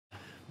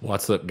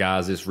What's up,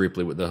 guys? It's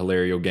Ripley with the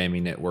Hilario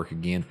Gaming Network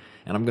again,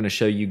 and I'm going to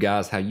show you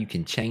guys how you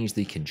can change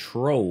the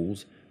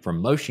controls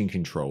from motion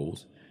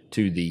controls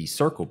to the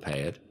circle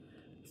pad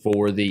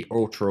for the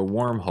Ultra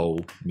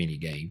Wormhole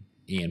minigame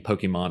in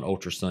Pokemon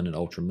Ultra Sun and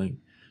Ultra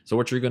Moon. So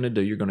what you're going to do,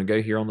 you're going to go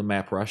here on the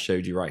map where I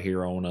showed you right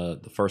here on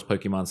the first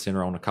Pokemon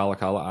Center on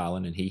Kala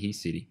Island in Hee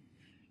City.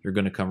 You're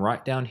going to come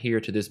right down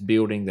here to this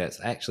building that's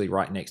actually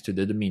right next to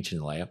the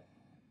Dimension Lab.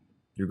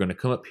 You're going to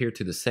come up here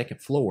to the second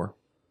floor.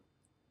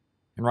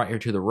 And right here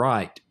to the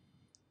right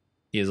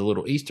is a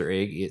little Easter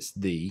egg. It's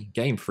the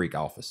Game Freak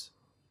office.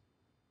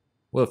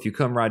 Well, if you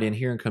come right in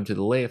here and come to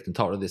the left and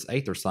talk to this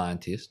Aether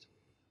scientist,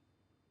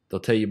 they'll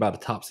tell you about a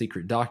top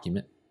secret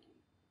document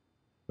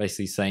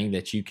basically saying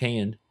that you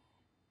can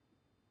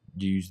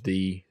use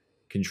the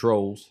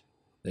controls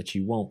that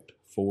you want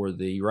for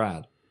the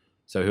ride.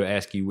 So he'll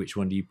ask you which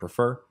one do you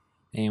prefer,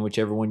 and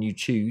whichever one you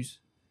choose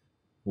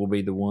will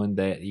be the one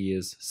that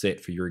is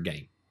set for your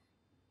game.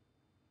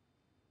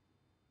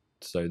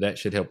 So that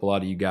should help a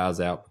lot of you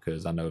guys out,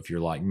 because I know if you're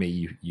like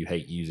me, you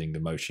hate using the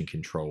motion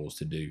controls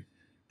to do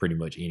pretty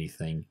much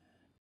anything.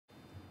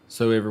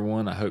 So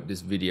everyone, I hope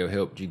this video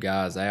helped you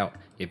guys out.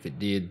 If it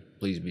did,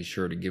 please be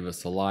sure to give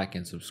us a like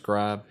and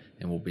subscribe,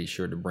 and we'll be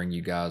sure to bring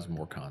you guys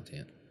more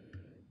content.